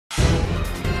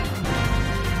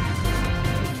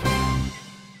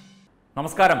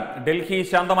നമസ്കാരം. ഡൽഹി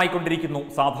ശാന്തമായിക്കൊണ്ടിരിക്കുന്നു.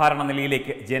 സാധാരണ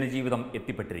നിലയിലേക്ക് ജനജീവിതം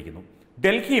എത്തിപ്പെട്ടിരിക്കുന്നു.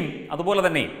 ഡൽഹിയും അതുപോലെ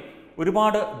തന്നെ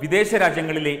ഒരുപാട് വിദേശ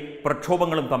രാജ്യങ്ങളിലെ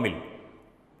പ്രക്ഷോഭങ്ങളും തമ്മിൽ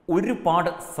ഒരുപാട്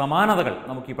സമാനതകൾ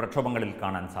നമുക്ക് ഈ പ്രക്ഷോഭങ്ങളിൽ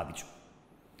കാണാൻ സാധിച്ചു.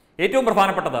 ഏറ്റവും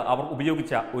പ്രധാനപ്പെട്ടത് അവർ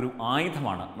ഉപയോഗിച്ച ഒരു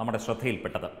ആയുധമാണ് നമ്മുടെ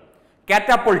ശ്രദ്ധയിൽപ്പെട്ടത്.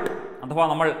 കാറ്റാപ്പൾട്ട് അഥവാ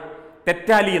നമ്മൾ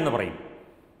തെറ്റാലി എന്ന് പറയും,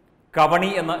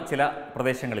 കവണി എന്ന് ചില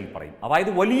പ്രദേശങ്ങളിൽ പറയും.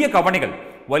 അതായത് വലിയ കവണികൾ,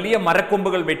 വലിയ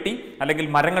മരക്കൊമ്പുകൾ വെട്ടി അല്ലെങ്കിൽ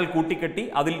മരങ്ങൾ കൂട്ടിക്കെട്ടി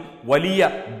അതിൽ വലിയ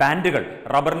ബാൻഡുകൾ,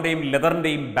 റബ്ബറിൻ്റെയും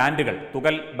ലെതറിൻ്റെയും ബാൻഡുകൾ,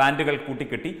 തുകൽ ബാൻഡുകൾ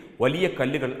കൂട്ടിക്കെട്ടി വലിയ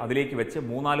കല്ലുകൾ അതിലേക്ക് വെച്ച്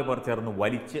 3-4 പേർ ചേർന്ന്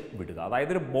വലിച്ച് വിടുക.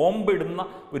 അതായത് ഒരു ബോംബ് ഇടുന്ന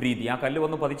ഒരു രീതി. ആ കല്ല്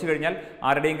വന്ന് പതിച്ചു കഴിഞ്ഞാൽ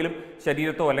ആരുടെയെങ്കിലും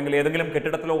ശരീരത്തോ അല്ലെങ്കിൽ ഏതെങ്കിലും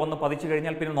കെട്ടിടത്തിലോ വന്ന് പതിച്ചു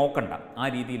കഴിഞ്ഞാൽ പിന്നെ നോക്കണ്ട, ആ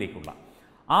രീതിയിലേക്കുള്ള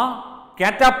ആ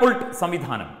കാറ്റാപ്പൾട്ട്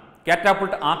സംവിധാനം,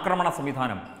 കാറ്റാപ്പൾട്ട് ആക്രമണ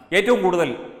സംവിധാനം ഏറ്റവും കൂടുതൽ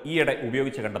ഈയിടെ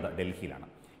ഉപയോഗിച്ച് കണ്ടത് ഡൽഹിയിലാണ്.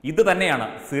 ഇത് തന്നെയാണ്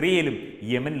സിറിയയിലും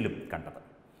യമനിലും കണ്ടത്.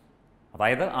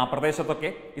 അതായത് ആ പ്രദേശത്തൊക്കെ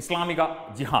ഇസ്ലാമിക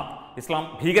ജിഹാദ്, ഇസ്ലാം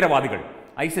ഭീകരവാദികൾ,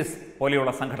 ഐസിസ്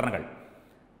പോലെയുള്ള സംഘടനകൾ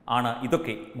ആണ്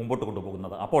ഇതൊക്കെ മുമ്പോട്ട്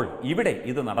കൊണ്ടുപോകുന്നത്. അപ്പോൾ ഇവിടെ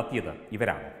ഇത് നടത്തിയത്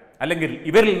ഇവരാണ്, അല്ലെങ്കിൽ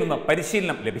ഇവരിൽ നിന്ന്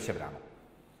പരിശീലനം ലഭിച്ചവരാണ്.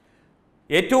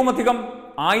 ഏറ്റവും അധികം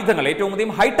ആയുധങ്ങൾ, ഏറ്റവും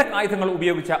അധികം ഹൈടെക് ആയുധങ്ങൾ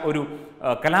ഉപയോഗിച്ച ഒരു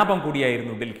കലാപം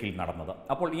കൂടിയായിരുന്നു ഡൽഹിയിൽ നടന്നത്.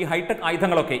 അപ്പോൾ ഈ ഹൈടെക്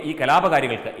ആയുധങ്ങളൊക്കെ ഈ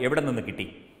കലാപകാരികൾക്ക് എവിടെ നിന്ന് കിട്ടി?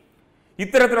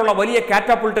 ഇത്തരത്തിലുള്ള വലിയ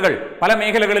കാറ്റാപ്പൾട്ടുകൾ പല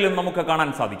മേഖലകളിലും നമുക്ക് കാണാൻ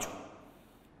സാധിച്ചു.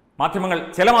 മാധ്യമങ്ങൾ,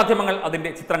 ചില മാധ്യമങ്ങൾ അതിൻ്റെ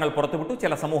ചിത്രങ്ങൾ പുറത്തുവിട്ടു,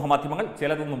 ചില സമൂഹ മാധ്യമങ്ങൾ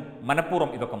ചിലതൊന്നും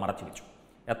മനഃപൂർവ്വം ഇതൊക്കെ മറച്ചു വെച്ചു.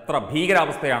 എത്ര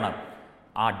ഭീകരാവസ്ഥയാണ്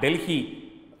ആ ഡൽഹി,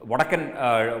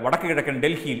 വടക്ക് കിഴക്കൻ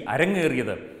ഡൽഹിയിൽ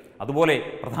അരങ്ങേറിയത്, അതുപോലെ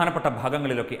പ്രധാനപ്പെട്ട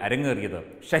ഭാഗങ്ങളിലൊക്കെ അരങ്ങേറിയത്,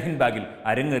 ഷഹീൻ ബാഗിൽ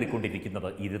അരങ്ങേറിക്കൊണ്ടിരിക്കുന്നത്,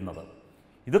 ഇരുന്നത്.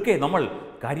 ഇതൊക്കെ നമ്മൾ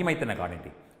കാര്യമായി തന്നെ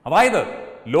കാണേണ്ടി. അതായത്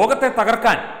ലോകത്തെ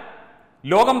തകർക്കാൻ,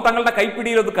 ലോകം തങ്ങളുടെ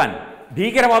കൈപ്പിടിയിലൊതുക്കാൻ,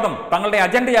 ഭീകരവാദം തങ്ങളുടെ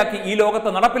അജണ്ടയാക്കി ഈ ലോകത്ത്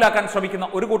നടപ്പിലാക്കാൻ ശ്രമിക്കുന്ന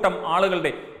ഒരു കൂട്ടം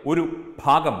ആളുകളുടെ ഒരു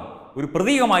ഭാഗം, ഒരു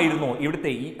പ്രതീകമായിരുന്നു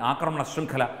ഇവിടുത്തെ ഈ ആക്രമണ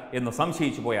ശൃംഖല എന്ന്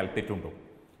സംശയിച്ചു പോയാൽ തെറ്റുണ്ടോ?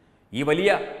 ഈ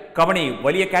വലിയ കവണി,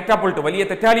 വലിയ കാറ്റാപ്പൾട്ട്, വലിയ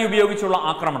തെറ്റാലി ഉപയോഗിച്ചുള്ള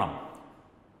ആക്രമണം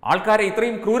ആൾക്കാരെ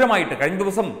ഇത്രയും ക്രൂരമായിട്ട്, കഴിഞ്ഞ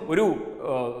ദിവസം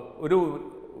ഒരു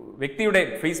വ്യക്തിയുടെ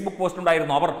ഫേസ്ബുക്ക് പോസ്റ്റ്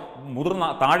ഉണ്ടായിരുന്നു. അവർ മുതിർന്ന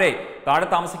താഴെ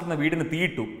താമസിക്കുന്ന വീടിന്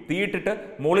തീയിട്ടിട്ട്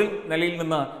മുകളിൽ നിലയിൽ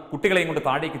നിന്ന് കുട്ടികളെയും കൊണ്ട്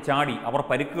താഴേക്ക് ചാടി അവർ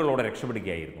പരിക്കുകളോടെ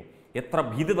രക്ഷപ്പെടുകയായിരുന്നു. എത്ര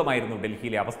ഭീതിതമായിരുന്നു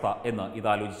ഡൽഹിയിലെ അവസ്ഥ എന്ന്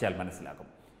ഇതാലോചിച്ചാൽ മനസ്സിലാകും.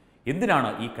 എന്തിനാണ്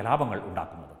ഈ കലാപങ്ങൾ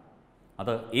ഉണ്ടാക്കുന്നത്?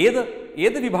 അത്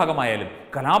ഏത് വിഭാഗമായാലും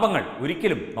കലാപങ്ങൾ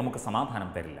ഒരിക്കലും നമുക്ക്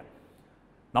സമാധാനം തരില്ല.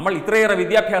 നമ്മൾ ഇത്രയേറെ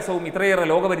വിദ്യാഭ്യാസവും ഇത്രയേറെ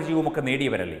ലോകപരിചയവും ഒക്കെ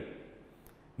നേടിയവരല്ലേ?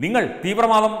 നിങ്ങൾ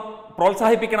തീവ്രവാദം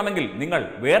പ്രോത്സാഹിപ്പിക്കണമെങ്കിൽ നിങ്ങൾ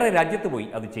വേറെ രാജ്യത്ത് പോയി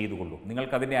അത് ചെയ്തുകൊള്ളൂ.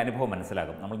 നിങ്ങൾക്ക് അതിൻ്റെ അനുഭവം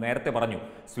മനസ്സിലാകും. നമ്മൾ നേരത്തെ പറഞ്ഞു,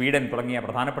 സ്വീഡൻ തുടങ്ങിയ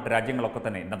പ്രധാനപ്പെട്ട രാജ്യങ്ങളൊക്കെ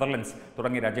തന്നെ, നെതർലൻഡ്സ്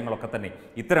തുടങ്ങിയ രാജ്യങ്ങളൊക്കെ തന്നെ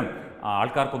ഇത്തരം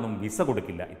ആൾക്കാർക്കൊന്നും വിസ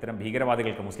കൊടുക്കില്ല. ഇത്തരം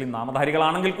ഭീകരവാദികൾക്ക്, മുസ്ലിം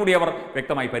നാമധാരികളാണെങ്കിൽ കൂടി അവർ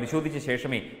വ്യക്തമായി പരിശോധിച്ച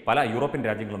ശേഷമേ പല യൂറോപ്യൻ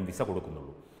രാജ്യങ്ങളും വിസ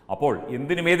കൊടുക്കുന്നുള്ളൂ. അപ്പോൾ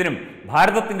എന്തിനുമേതിനും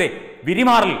ഭാരതത്തിൻ്റെ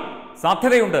വിരിമാറിൽ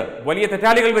സാധ്യതയുണ്ട്. വലിയ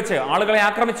തെറ്റാലികൾ വെച്ച് ആളുകളെ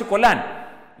ആക്രമിച്ച് കൊല്ലാൻ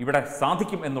ഇവിടെ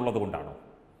സാധിക്കും എന്നുള്ളത് കൊണ്ടാണോ?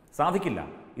 സാധിക്കില്ല.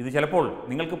 ഇത് ചിലപ്പോൾ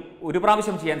നിങ്ങൾക്ക് ഒരു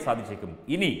പ്രാവശ്യം ചെയ്യാൻ സാധിച്ചേക്കും.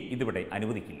 ഇനി ഇതിവിടെ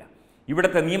അനുവദിക്കില്ല.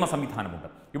 ഇവിടുത്തെ നിയമ സംവിധാനമുണ്ട്,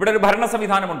 ഇവിടെ ഒരു ഭരണ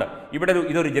സംവിധാനമുണ്ട്,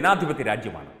 ഇതൊരു ജനാധിപത്യ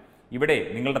രാജ്യമാണ്. ഇവിടെ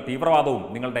നിങ്ങളുടെ തീവ്രവാദവും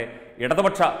നിങ്ങളുടെ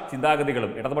ഇടതുപക്ഷ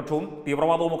ചിന്താഗതികളും, ഇടതുപക്ഷവും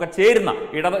തീവ്രവാദവും ഒക്കെ ചേരുന്ന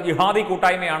ജിഹാദി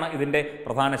കൂട്ടായ്മയാണ് ഇതിൻ്റെ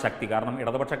പ്രധാന ശക്തി. കാരണം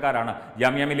ഇടതുപക്ഷക്കാരാണ്.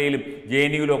 ജാമിയ മില്ലയിലും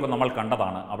JNUവിലും ഒക്കെ നമ്മൾ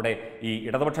കണ്ടതാണ്. അവിടെ ഈ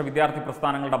ഇടതുപക്ഷ വിദ്യാർത്ഥി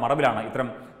പ്രസ്ഥാനങ്ങളുടെ മറവിലാണ് ഇത്തരം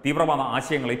തീവ്രവാദ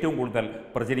ആശയങ്ങൾ ഏറ്റവും കൂടുതൽ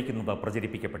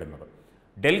പ്രചരിപ്പിക്കപ്പെടുന്നത്.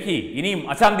 ഡൽഹി ഇനിയും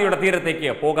അശാന്തിയുടെ തീരത്തേക്ക്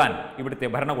പോകാൻ ഇവിടുത്തെ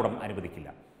ഭരണകൂടം അനുവദിക്കില്ല.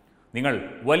 നിങ്ങൾ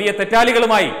വലിയ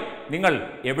തെറ്റാലികളുമായി നിങ്ങൾ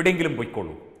എവിടെയെങ്കിലും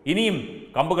പോയിക്കോളൂ. ഇനിയും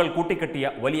കമ്പുകൾ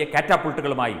കൂട്ടിക്കെട്ടിയ വലിയ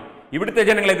കാറ്റാപ്പൾട്ടുകളുമായി ഇവിടുത്തെ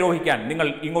ജനങ്ങളെ ദ്രോഹിക്കാൻ നിങ്ങൾ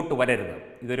ഇങ്ങോട്ട് വരരുത്.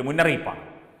 ഇതൊരു മുന്നറിയിപ്പാണ്.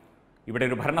 ഇവിടെ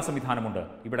ഒരു ഭരണ സംവിധാനമുണ്ട്.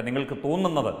 ഇവിടെ നിങ്ങൾക്ക്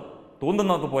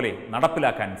തോന്നുന്നത് പോലെ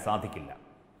നടപ്പിലാക്കാൻ സാധിക്കില്ല.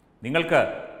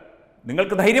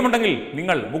 നിങ്ങൾക്ക് ധൈര്യമുണ്ടെങ്കിൽ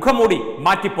നിങ്ങൾ മുഖം മൂടി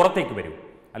മാറ്റി പുറത്തേക്ക് വരൂ.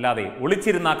 അല്ലാതെ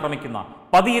ഒളിച്ചിരുന്നാക്രമിക്കുന്ന,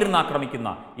 പതിയിരുന്നാക്രമിക്കുന്ന,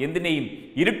 എന്തിനേയും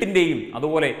ഇരുട്ടിൻ്റെയും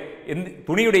അതുപോലെ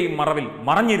തുണിയുടെയും മറവിൽ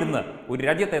മറഞ്ഞിരുന്ന് ഒരു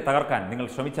രാജ്യത്തെ തകർക്കാൻ നിങ്ങൾ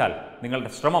ശ്രമിച്ചാൽ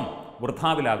നിങ്ങളുടെ ശ്രമം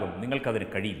വൃഥാവിലാകും. നിങ്ങൾക്കതിന്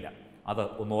കഴിയില്ല. അത്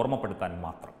ഒന്ന് ഓർമ്മപ്പെടുത്താൻ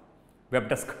മാത്രം. വെബ്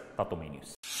ഡെസ്ക് തത്വമൈ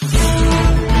ന്യൂസ്.